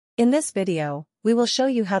In this video, we will show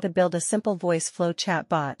you how to build a simple Voiceflow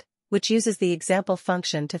chatbot, which uses the example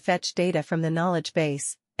function to fetch data from the knowledge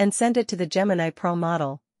base and send it to the Gemini Pro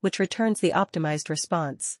model, which returns the optimized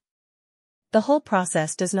response. The whole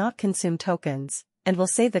process does not consume tokens and will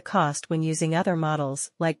save the cost when using other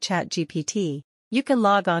models like ChatGPT. You can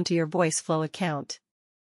log on to your Voiceflow account.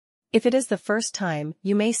 If it is the first time,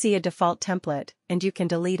 you may see a default template and you can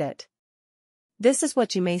delete it. This is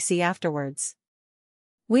what you may see afterwards.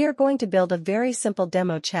 We are going to build a very simple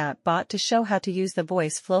demo chat bot to show how to use the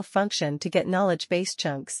Voiceflow function to get knowledge base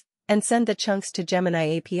chunks and send the chunks to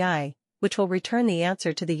Gemini API, which will return the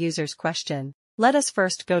answer to the user's question. Let us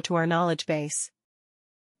first go to our knowledge base.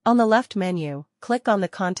 On the left menu, click on the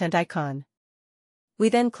content icon. We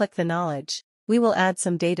then click the knowledge. We will add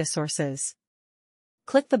some data sources.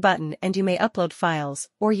 Click the button and you may upload files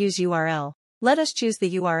or use URL. Let us choose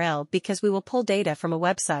the URL because we will pull data from a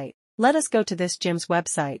website. Let us go to this gym's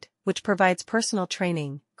website, which provides personal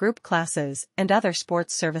training, group classes, and other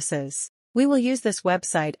sports services. We will use this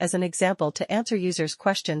website as an example to answer users'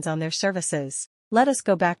 questions on their services. Let us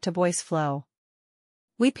go back to Voiceflow.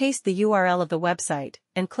 We paste the URL of the website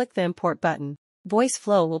and click the import button.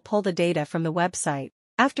 Voiceflow will pull the data from the website.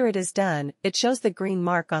 After it is done, it shows the green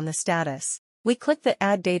mark on the status. We click the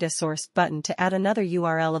Add Data Source button to add another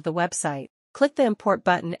URL of the website. Click the Import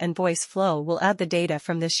button and Voiceflow will add the data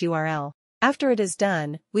from this URL. After it is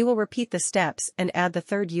done, we will repeat the steps and add the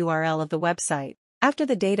third URL of the website. After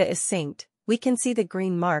the data is synced, we can see the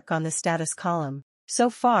green mark on the status column. So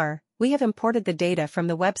far, we have imported the data from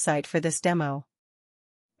the website for this demo.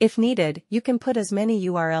 If needed, you can put as many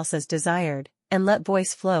URLs as desired, and let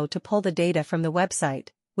Voiceflow to pull the data from the website,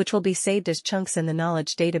 which will be saved as chunks in the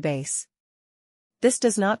knowledge database. This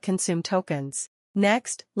does not consume tokens.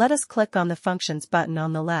 Next, let us click on the Functions button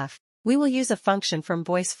on the left. We will use a function from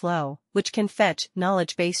Voiceflow, which can fetch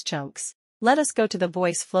knowledge base chunks. Let us go to the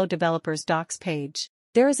Voiceflow Developers Docs page.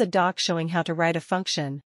 There is a doc showing how to write a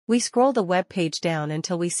function. We scroll the web page down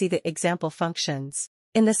until we see the example functions.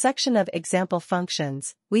 In the section of example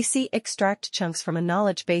functions, we see extract chunks from a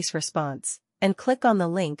knowledge base response, and click on the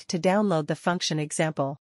link to download the function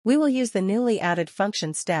example. We will use the newly added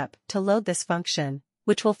function step to load this function,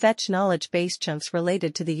 which will fetch knowledge base chunks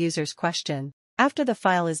related to the user's question. After the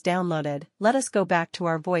file is downloaded, let us go back to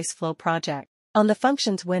our Voiceflow project. On the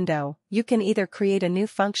Functions window, you can either create a new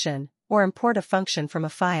function or import a function from a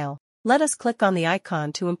file. Let us click on the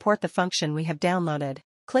icon to import the function we have downloaded.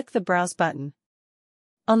 Click the Browse button.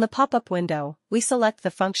 On the pop-up window, we select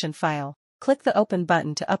the function file. Click the Open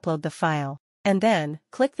button to upload the file, and then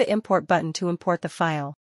click the Import button to import the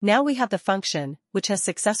file. Now we have the function, which has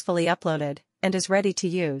successfully uploaded and is ready to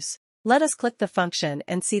use. Let us click the function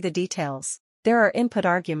and see the details. There are input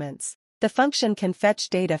arguments. The function can fetch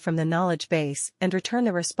data from the knowledge base and return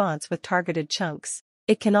the response with targeted chunks.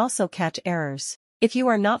 It can also catch errors. If you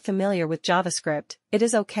are not familiar with JavaScript, it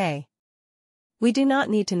is okay. We do not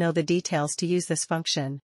need to know the details to use this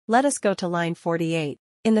function. Let us go to line 48.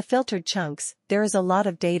 In the filtered chunks, there is a lot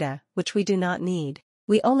of data, which we do not need.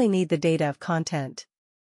 We only need the data of content.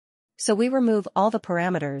 So we remove all the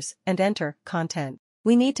parameters and enter content.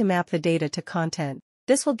 We need to map the data to content.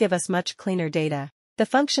 This will give us much cleaner data. The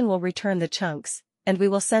function will return the chunks, and we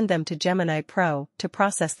will send them to Gemini Pro to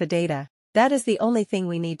process the data. That is the only thing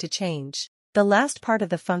we need to change. The last part of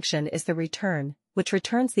the function is the return, which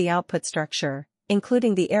returns the output structure,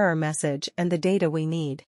 including the error message and the data we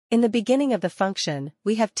need. In the beginning of the function,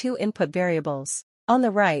 we have two input variables. On the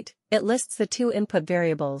right, it lists the two input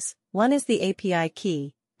variables. One is the API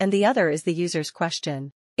key, and the other is the user's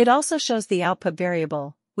question. It also shows the output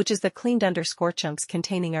variable, which is the cleaned underscore chunks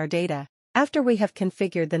containing our data. After we have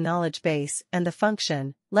configured the knowledge base and the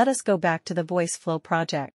function, let us go back to the Voiceflow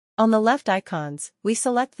project. On the left icons, we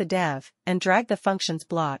select the dev and drag the functions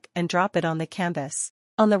block and drop it on the canvas.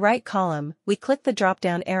 On the right column, we click the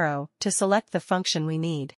drop-down arrow to select the function we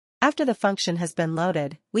need. After the function has been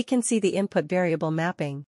loaded, we can see the input variable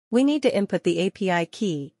mapping. We need to input the API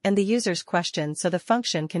key and the user's question so the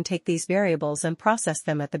function can take these variables and process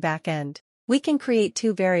them at the back end. We can create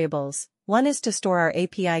two variables. One is to store our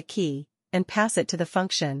API key and pass it to the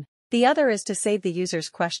function. The other is to save the user's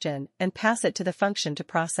question and pass it to the function to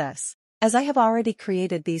process. As I have already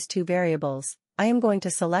created these two variables, I am going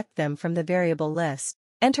to select them from the variable list.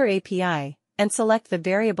 Enter API, and select the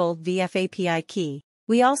variable VF API key.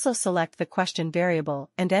 We also select the question variable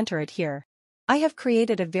and enter it here. I have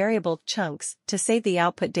created a variable chunks to save the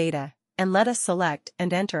output data, and let us select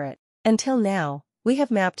and enter it. Until now, we have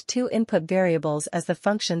mapped two input variables as the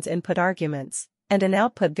function's input arguments, and an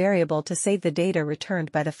output variable to save the data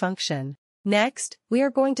returned by the function. Next, we are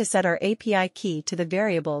going to set our API key to the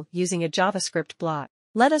variable using a JavaScript block.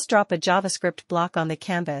 Let us drop a JavaScript block on the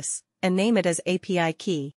canvas and name it as API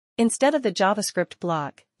key. Instead of the JavaScript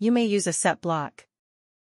block, you may use a set block.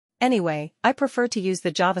 Anyway, I prefer to use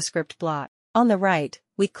the JavaScript block. On the right,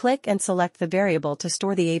 we click and select the variable to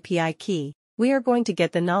store the API key. We are going to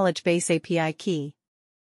get the knowledge base API key.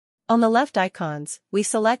 On the left icons, we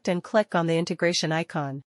select and click on the integration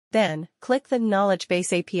icon. Then, click the knowledge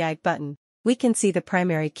base API button. We can see the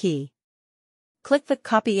primary key. Click the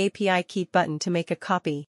Copy API Key button to make a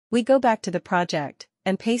copy. We go back to the project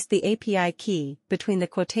and paste the API key between the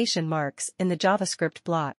quotation marks in the JavaScript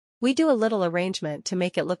block. We do a little arrangement to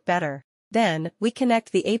make it look better. Then, we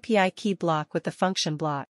connect the API key block with the function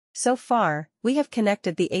block. So far, we have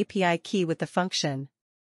connected the API key with the function.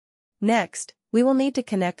 Next, we will need to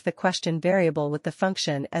connect the question variable with the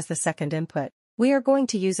function as the second input. We are going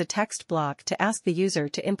to use a text block to ask the user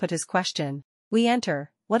to input his question. We enter,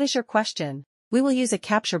 "What is your question?" We will use a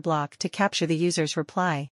capture block to capture the user's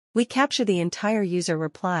reply. We capture the entire user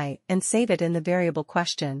reply and save it in the variable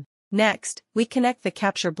question. Next, we connect the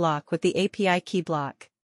capture block with the API key block.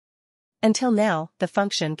 Until now, the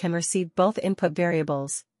function can receive both input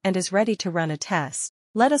variables and is ready to run a test.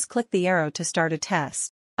 Let us click the arrow to start a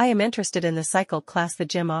test. I am interested in the cycle class the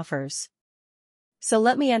gym offers. So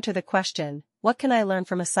let me enter the question, "What can I learn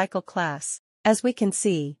from a cycle class?" As we can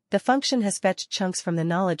see, the function has fetched chunks from the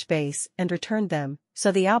knowledge base and returned them,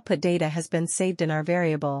 so the output data has been saved in our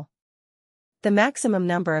variable. The maximum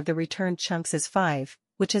number of the returned chunks is 5,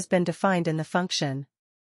 which has been defined in the function.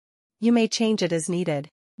 You may change it as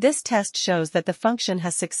needed. This test shows that the function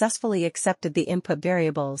has successfully accepted the input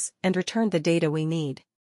variables and returned the data we need.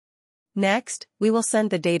 Next, we will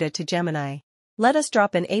send the data to Gemini. Let us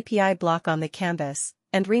drop an API block on the canvas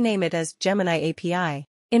and rename it as Gemini API.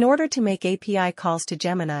 In order to make API calls to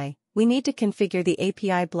Gemini, we need to configure the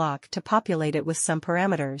API block to populate it with some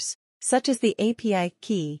parameters, such as the API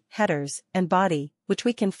key, headers, and body, which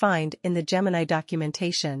we can find in the Gemini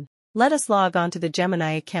documentation. Let us log on to the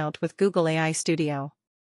Gemini account with Google AI Studio.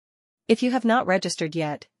 If you have not registered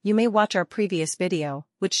yet, you may watch our previous video,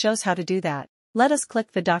 which shows how to do that. Let us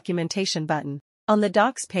click the documentation button. On the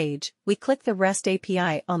Docs page, we click the REST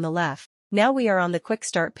API on the left. Now we are on the Quick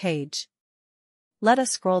Start page. Let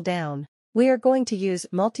us scroll down. We are going to use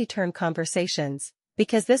multi-turn conversations,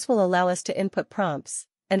 because this will allow us to input prompts,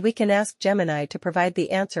 and we can ask Gemini to provide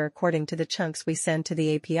the answer according to the chunks we send to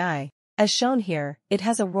the API. As shown here, it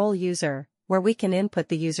has a role user, where we can input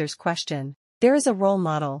the user's question. There is a role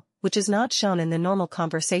model, which is not shown in the normal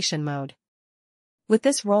conversation mode. With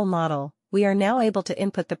this role model, we are now able to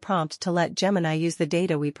input the prompt to let Gemini use the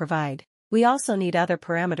data we provide. We also need other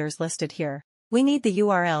parameters listed here. We need the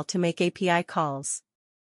URL to make API calls.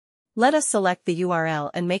 Let us select the URL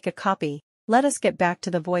and make a copy. Let us get back to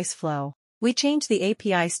the Voiceflow. We change the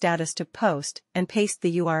API status to post and paste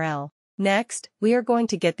the URL. Next, we are going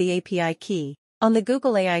to get the API key. On the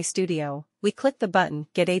Google AI Studio, we click the button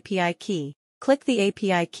Get API Key. Click the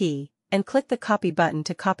API key, and click the Copy button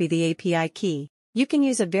to copy the API key. You can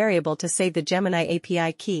use a variable to save the Gemini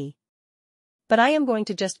API key, but I am going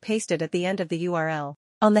to just paste it at the end of the URL.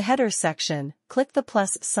 On the headers section, click the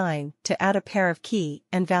plus sign to add a pair of key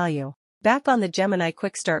and value. Back on the Gemini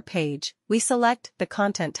Quick Start page, we select the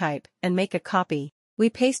content type and make a copy. We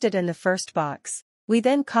paste it in the first box. We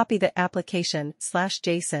then copy the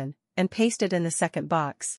application/JSON and paste it in the second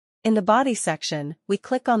box. In the body section, we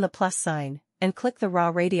click on the plus sign and click the raw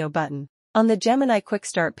radio button. On the Gemini Quick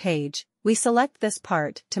Start page, we select this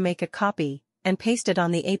part to make a copy and paste it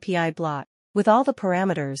on the API block. With all the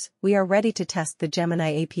parameters, we are ready to test the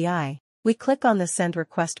Gemini API. We click on the Send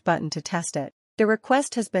Request button to test it. The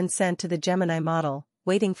request has been sent to the Gemini model,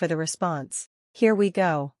 waiting for the response. Here we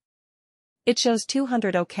go. It shows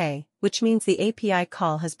 200 OK, which means the API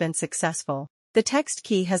call has been successful. The text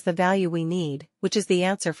key has the value we need, which is the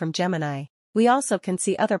answer from Gemini. We also can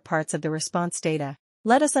see other parts of the response data.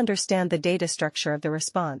 Let us understand the data structure of the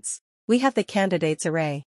response. We have the candidates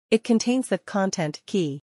array. It contains the content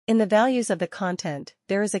key. In the values of the content,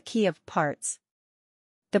 there is a key of parts.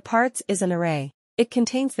 The parts is an array. It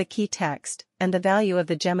contains the key text and the value of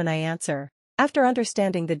the Gemini answer. After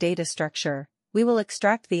understanding the data structure, we will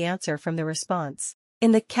extract the answer from the response.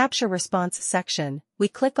 In the Capture Response section, we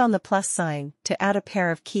click on the plus sign to add a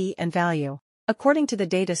pair of key and value. According to the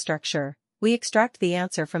data structure, we extract the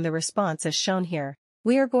answer from the response as shown here.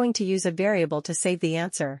 We are going to use a variable to save the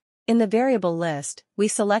answer. In the variable list, we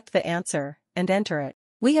select the answer and enter it.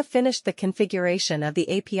 We have finished the configuration of the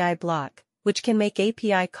API block, which can make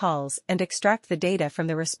API calls and extract the data from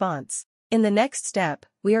the response. In the next step,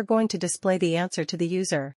 we are going to display the answer to the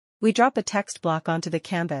user. we drop a text block onto the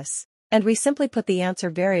canvas, and we simply put the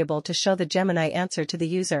answer variable to show the Gemini answer to the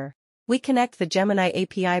user. We connect the Gemini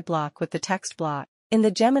API block with the text block. In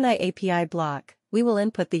the Gemini API block, we will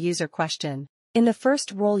input the user question. In the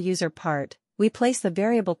first role user part, we place the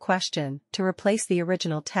variable question to replace the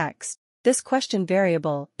original text. This question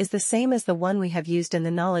variable is the same as the one we have used in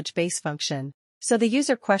the knowledge base function, so the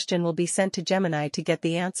user question will be sent to Gemini to get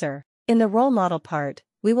the answer. In the role model part,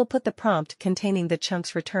 we will put the prompt containing the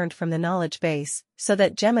chunks returned from the knowledge base, so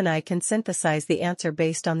that Gemini can synthesize the answer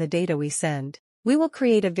based on the data we send. We will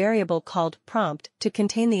create a variable called prompt to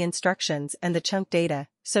contain the instructions and the chunk data,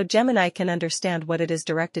 so Gemini can understand what it is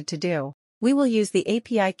directed to do. We will use the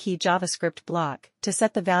API key JavaScript block to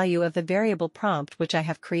set the value of the variable prompt which I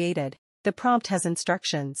have created. The prompt has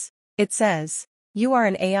instructions. It says, "You are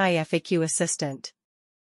an AI FAQ assistant."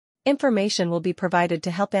 Information will be provided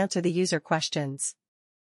to help answer the user questions.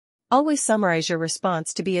 Always summarize your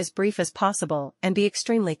response to be as brief as possible and be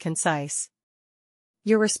extremely concise.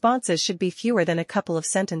 Your responses should be fewer than a couple of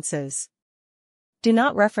sentences. Do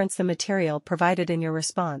not reference the material provided in your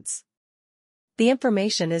response. The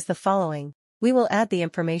information is the following. We will add the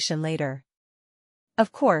information later.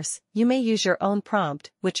 Of course, you may use your own prompt,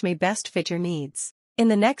 which may best fit your needs. In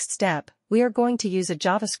the next step, we are going to use a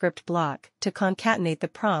JavaScript block to concatenate the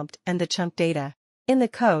prompt and the chunk data. In the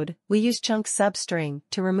code, we use chunk substring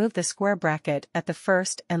to remove the square bracket at the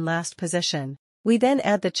first and last position. We then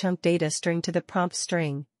add the chunk data string to the prompt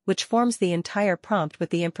string, which forms the entire prompt with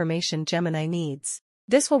the information Gemini needs.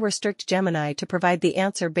 This will restrict Gemini to provide the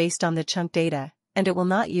answer based on the chunk data, and it will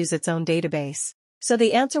not use its own database. So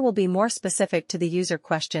the answer will be more specific to the user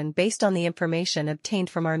question based on the information obtained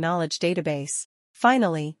from our knowledge database.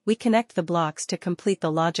 Finally, we connect the blocks to complete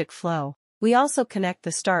the logic flow. We also connect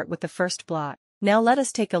the start with the first block. Now let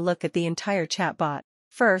us take a look at the entire chatbot.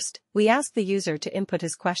 First, we ask the user to input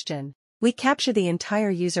his question. We capture the entire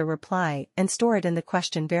user reply and store it in the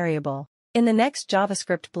question variable. In the next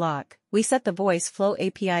JavaScript block, we set the Voiceflow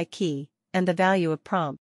API key and the value of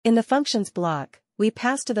prompt. In the functions block, we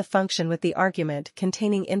pass to the function with the argument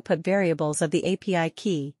containing input variables of the API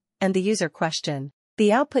key and the user question.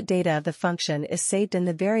 The output data of the function is saved in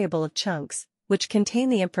the variable of chunks, which contain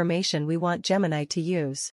the information we want Gemini to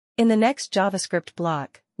use. In the next JavaScript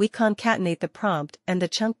block, we concatenate the prompt and the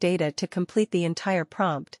chunk data to complete the entire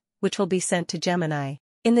prompt, which will be sent to Gemini.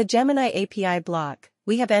 In the Gemini API block,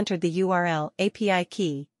 we have entered the URL, API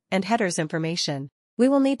key, and headers information. We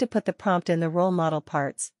will need to put the prompt in the role model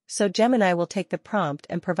parts, so Gemini will take the prompt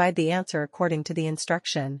and provide the answer according to the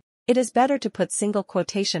instruction. It is better to put single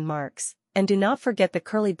quotation marks, and do not forget the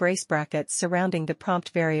curly brace brackets surrounding the prompt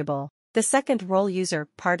variable. The second role user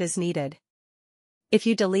part is needed. If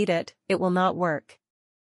you delete it, it will not work.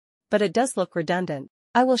 But it does look redundant.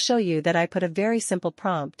 I will show you that I put a very simple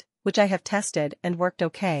prompt, which I have tested and worked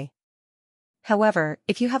okay. However,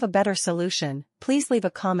 if you have a better solution, please leave a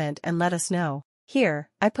comment and let us know. Here,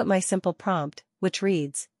 I put my simple prompt, which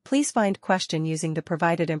reads, "Please find question using the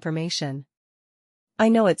provided information." I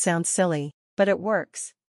know it sounds silly, but it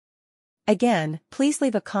works. Again, please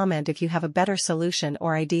leave a comment if you have a better solution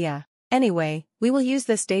or idea. Anyway, we will use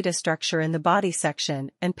this data structure in the body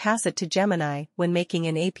section and pass it to Gemini when making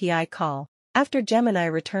an API call. After Gemini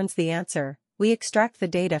returns the answer, we extract the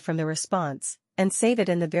data from the response and save it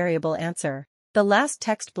in the variable answer. The last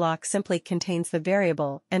text block simply contains the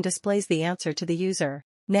variable and displays the answer to the user.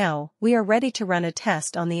 Now, we are ready to run a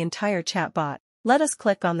test on the entire chatbot. Let us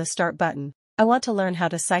click on the Start button. I want to learn how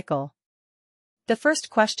to cycle. The first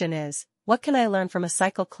question is, what can I learn from a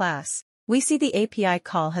cycle class? We see the API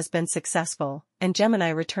call has been successful, and Gemini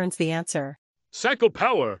returns the answer. Cycle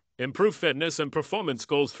power, improve fitness and performance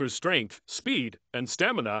goals through strength, speed, and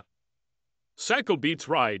stamina. Cycle beats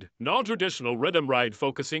ride, non-traditional rhythm ride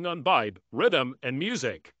focusing on vibe, rhythm, and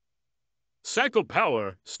music. Cycle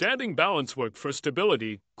power, standing balance work for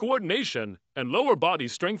stability, coordination, and lower body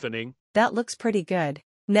strengthening. That looks pretty good.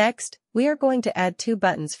 Next, we are going to add 2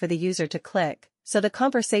 buttons for the user to click, so the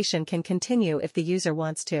conversation can continue if the user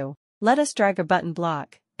wants to. Let us drag a button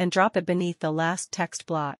block and drop it beneath the last text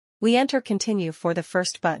block. We enter continue for the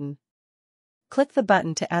first button. Click the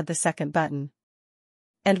button to add the second button.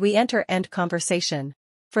 And we enter end conversation.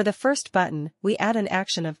 For the first button, we add an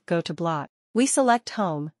action of go to block. We select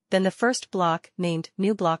home, then the first block named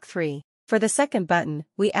new block 3. For the second button,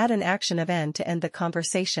 we add an action of end to end the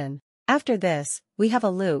conversation. After this, we have a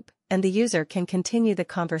loop, and the user can continue the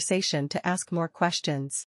conversation to ask more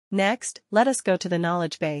questions. Next, let us go to the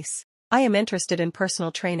knowledge base. I am interested in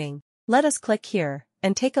personal training. Let us click here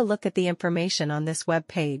and take a look at the information on this web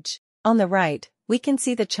page. On the right, we can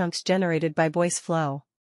see the chunks generated by Voiceflow.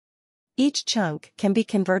 Each chunk can be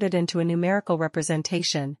converted into a numerical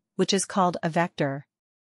representation, which is called a vector.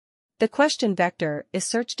 The question vector is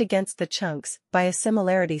searched against the chunks by a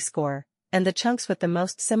similarity score, and the chunks with the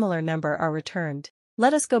most similar number are returned.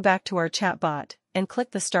 Let us go back to our chatbot and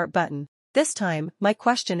click the Start button. This time, my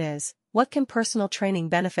question is, what can personal training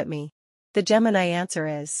benefit me? The Gemini answer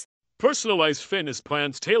is, personalized fitness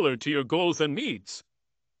plans tailored to your goals and needs.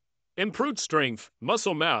 Improved strength,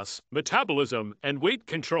 muscle mass, metabolism, and weight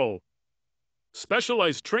control.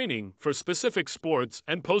 Specialized training for specific sports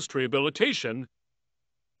and post-rehabilitation.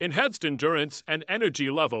 Enhanced endurance and energy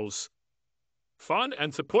levels. Fun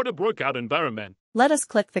and supportive workout environment. Let us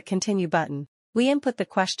click the Continue button. We input the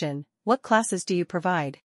question, what classes do you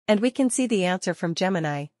provide? And we can see the answer from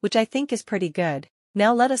Gemini, which I think is pretty good.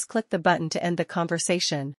 Now let us click the button to end the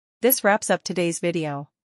conversation. This wraps up today's video.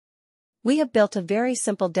 We have built a very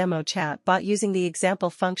simple demo chat bot using the example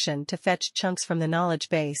function to fetch chunks from the knowledge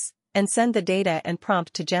base and send the data and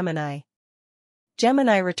prompt to Gemini.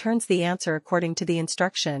 Gemini returns the answer according to the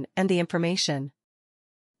instruction and the information.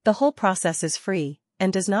 The whole process is free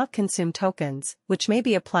and does not consume tokens, which may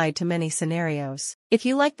be applied to many scenarios. If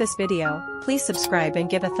you like this video, please subscribe and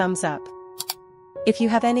give a thumbs up. If you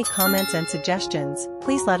have any comments and suggestions,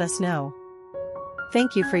 please let us know.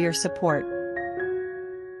 Thank you for your support.